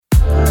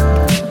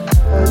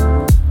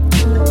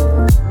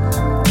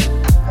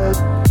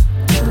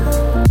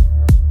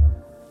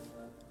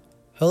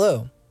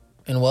Hello,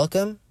 and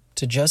welcome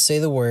to Just Say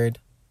the Word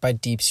by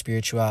Deep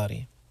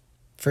Spirituality.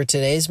 For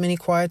today's mini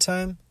quiet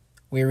time,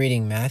 we are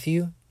reading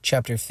Matthew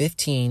chapter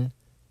 15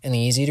 in the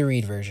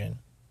easy-to-read version.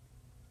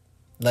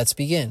 Let's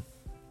begin.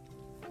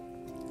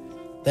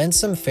 Then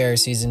some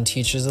Pharisees and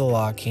teachers of the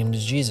law came to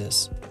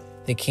Jesus.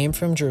 They came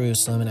from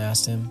Jerusalem and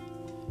asked him,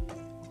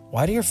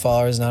 "Why do your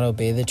followers not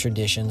obey the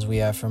traditions we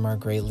have from our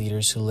great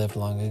leaders who lived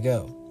long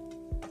ago?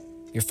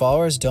 Your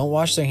followers don't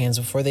wash their hands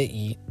before they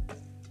eat."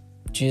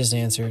 Jesus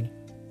answered,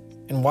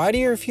 "And why do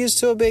you refuse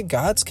to obey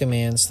God's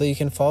commands so that you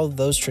can follow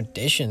those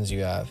traditions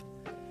you have?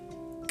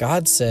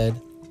 God said,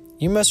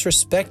 'You must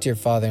respect your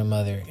father and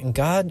mother.' And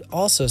God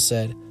also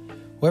said,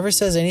 'Whoever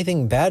says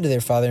anything bad to their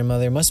father and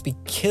mother must be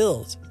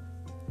killed.'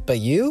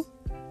 But you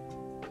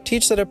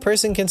teach that a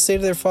person can say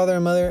to their father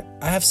and mother,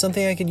 'I have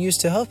something I could use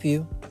to help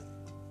you,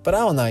 but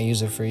I will not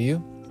use it for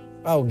you.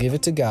 I will give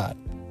it to God.'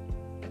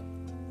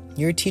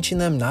 You're teaching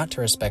them not to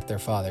respect their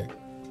father.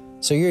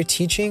 So you're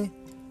teaching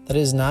that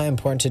it is not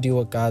important to do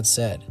what God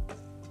said.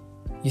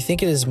 You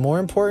think it is more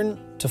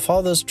important to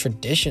follow those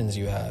traditions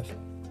you have.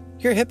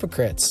 You're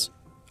hypocrites.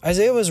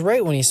 Isaiah was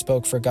right when he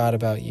spoke for God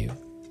about you.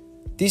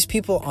 These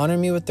people honor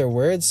me with their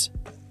words,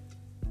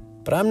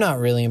 but I'm not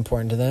really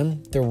important to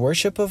them. Their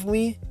worship of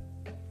me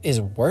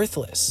is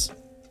worthless.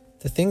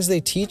 The things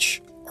they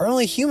teach are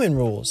only human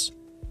rules."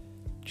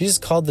 Jesus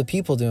called the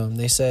people to him.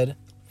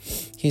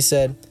 He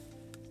said,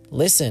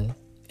 "Listen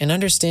and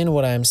understand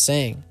what I am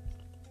saying.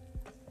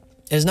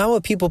 It is not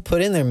what people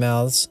put in their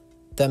mouths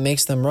that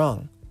makes them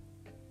wrong.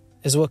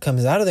 It is what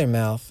comes out of their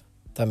mouth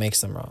that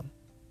makes them wrong."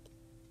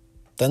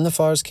 Then the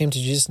followers came to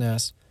Jesus and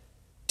asked,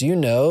 "Do you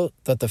know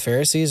that the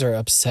Pharisees are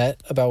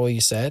upset about what you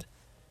said?"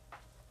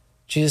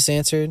 Jesus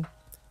answered,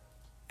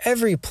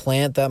 "Every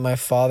plant that my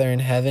Father in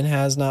heaven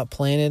has not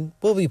planted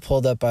will be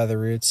pulled up by the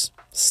roots.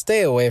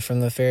 Stay away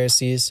from the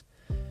Pharisees.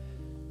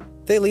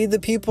 They lead the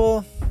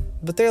people,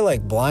 but they're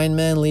like blind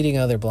men leading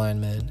other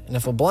blind men. And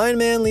if a blind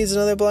man leads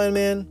another blind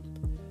man,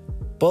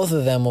 both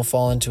of them will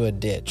fall into a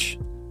ditch."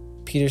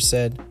 Peter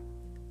said,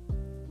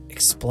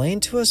 "Explain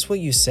to us what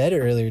you said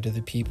earlier to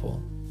the people."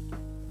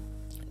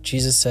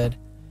 Jesus said,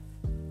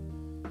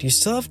 "Do you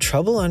still have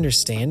trouble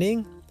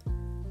understanding?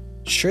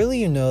 Surely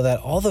you know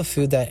that all the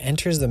food that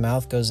enters the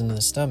mouth goes into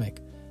the stomach,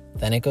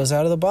 then it goes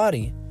out of the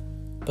body.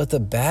 But the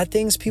bad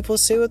things people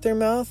say with their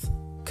mouth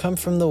come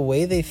from the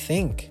way they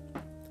think.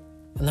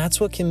 And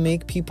that's what can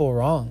make people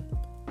wrong.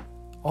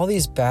 All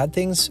these bad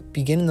things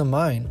begin in the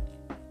mind.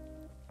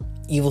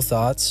 Evil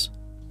thoughts,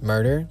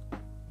 murder,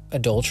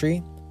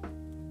 adultery,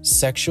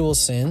 sexual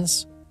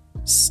sins,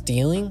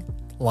 stealing,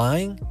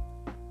 lying,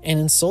 and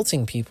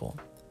insulting people.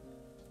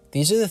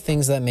 These are the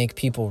things that make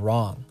people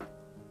wrong.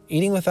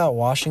 Eating without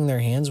washing their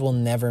hands will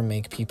never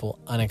make people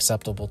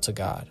unacceptable to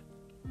God.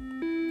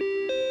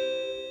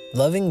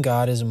 Loving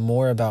God is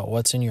more about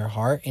what's in your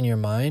heart and your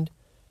mind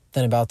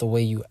than about the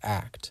way you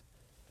act.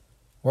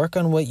 Work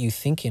on what you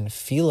think and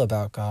feel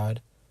about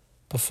God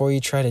before you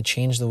try to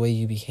change the way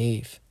you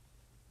behave."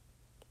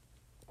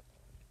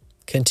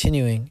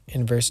 Continuing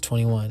in verse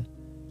 21.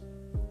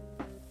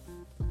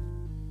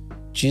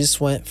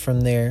 Jesus went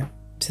from there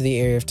to the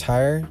area of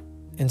Tyre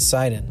and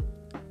Sidon.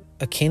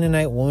 A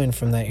Canaanite woman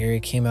from that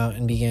area came out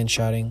and began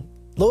shouting,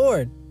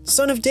 "Lord,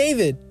 Son of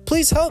David,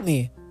 please help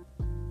me.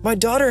 My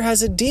daughter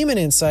has a demon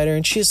inside her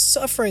and she is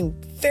suffering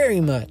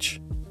very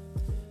much."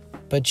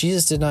 But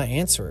Jesus did not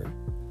answer her.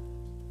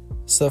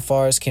 So the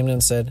followers came to him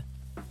and said,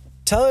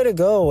 "Tell her to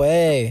go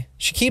away.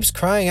 She keeps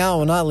crying out and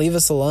will not leave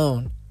us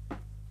alone."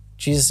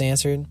 Jesus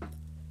answered,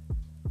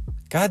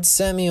 "God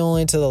sent me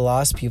only to the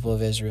lost people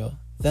of Israel."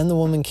 Then the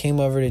woman came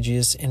over to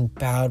Jesus and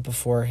bowed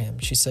before him.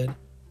 She said,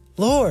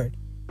 "Lord,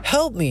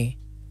 help me."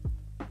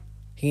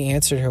 He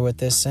answered her with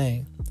this,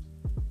 saying,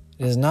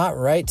 "It is not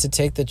right to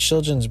take the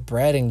children's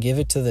bread and give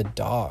it to the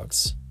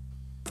dogs."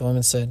 The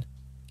woman said,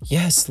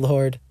 "Yes,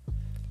 Lord,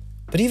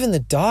 but even the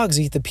dogs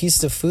eat the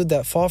pieces of food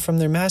that fall from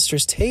their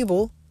master's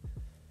table."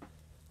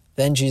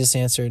 Then Jesus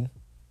answered,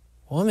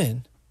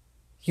 "Woman,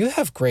 you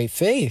have great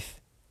faith.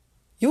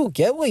 You will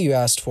get what you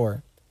asked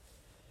for."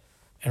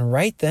 And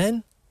right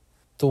then,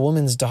 the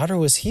woman's daughter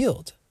was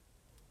healed.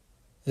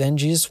 Then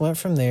Jesus went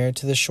from there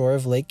to the shore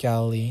of Lake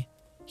Galilee.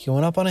 He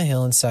went up on a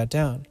hill and sat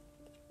down.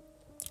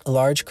 A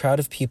large crowd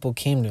of people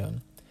came to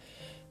him.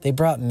 They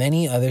brought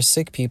many other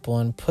sick people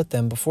and put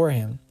them before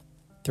him.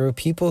 There were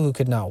people who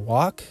could not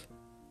walk,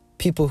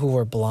 people who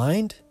were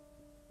blind,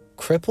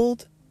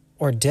 crippled,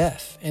 or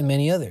deaf, and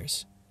many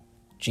others.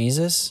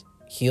 Jesus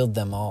healed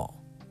them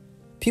all.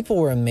 People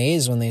were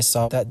amazed when they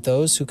saw that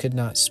those who could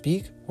not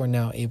speak were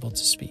now able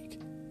to speak.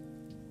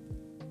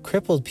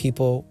 Crippled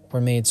people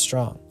were made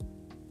strong.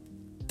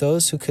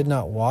 Those who could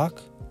not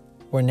walk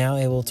were now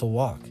able to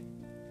walk.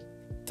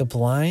 The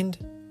blind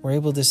were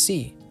able to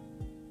see.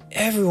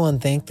 Everyone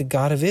thanked the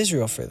God of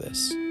Israel for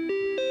this.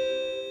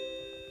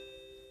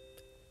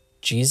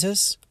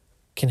 Jesus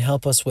can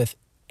help us with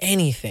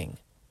anything.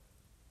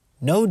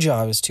 No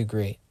job is too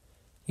great.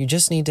 You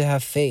just need to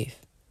have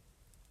faith.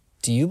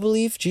 Do you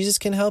believe Jesus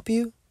can help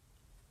you?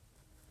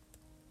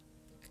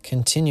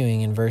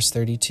 Continuing in verse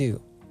 32.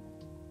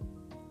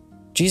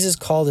 Jesus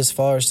called his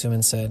followers to him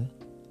and said,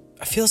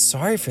 "I feel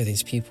sorry for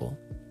these people.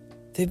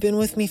 They've been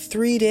with me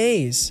 3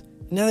 days,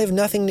 and now they have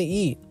nothing to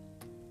eat.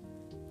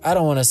 I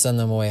don't want to send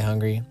them away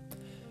hungry.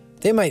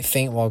 They might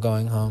faint while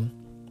going home."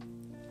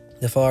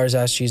 The followers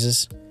asked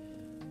Jesus,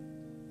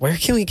 "Where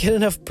can we get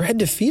enough bread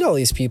to feed all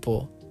these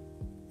people?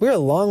 We're a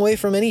long way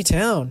from any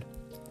town."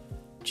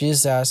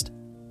 Jesus asked,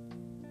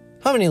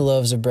 "How many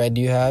loaves of bread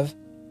do you have?"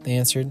 They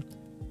answered,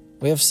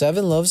 "We have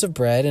 7 loaves of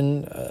bread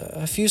and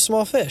a few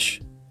small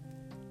fish."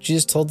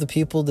 Jesus told the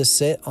people to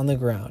sit on the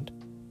ground.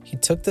 He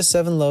took the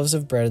 7 loaves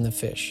of bread and the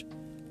fish.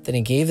 Then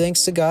he gave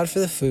thanks to God for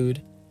the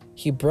food.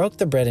 He broke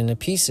the bread into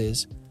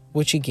pieces,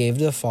 which he gave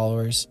to the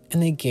followers,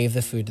 and they gave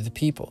the food to the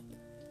people.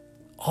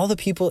 All the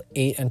people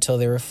ate until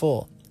they were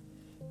full.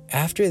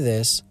 After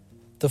this,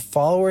 the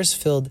followers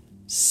filled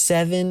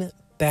 7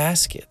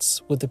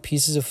 baskets with the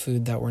pieces of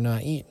food that were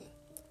not eaten.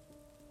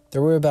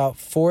 There were about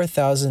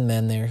 4,000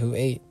 men there who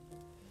ate.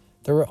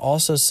 There were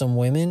also some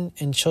women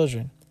and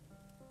children.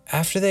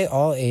 After they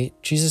all ate,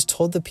 Jesus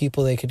told the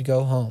people they could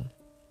go home.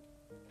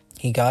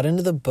 He got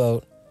into the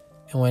boat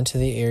and went to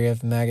the area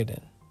of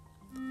Magadan.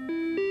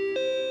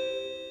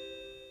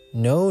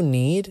 No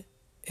need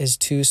is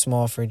too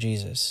small for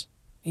Jesus,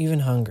 even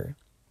hunger.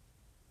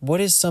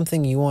 What is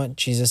something you want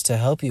Jesus to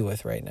help you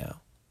with right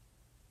now?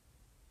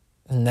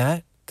 And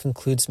that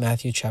concludes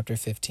Matthew chapter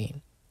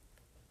 15.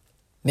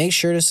 Make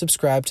sure to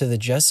subscribe to the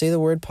Just Say the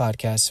Word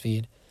podcast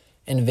feed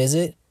and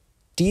visit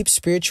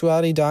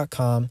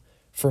deepspirituality.com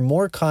for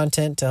more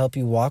content to help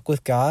you walk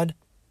with God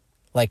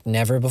like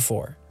never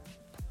before.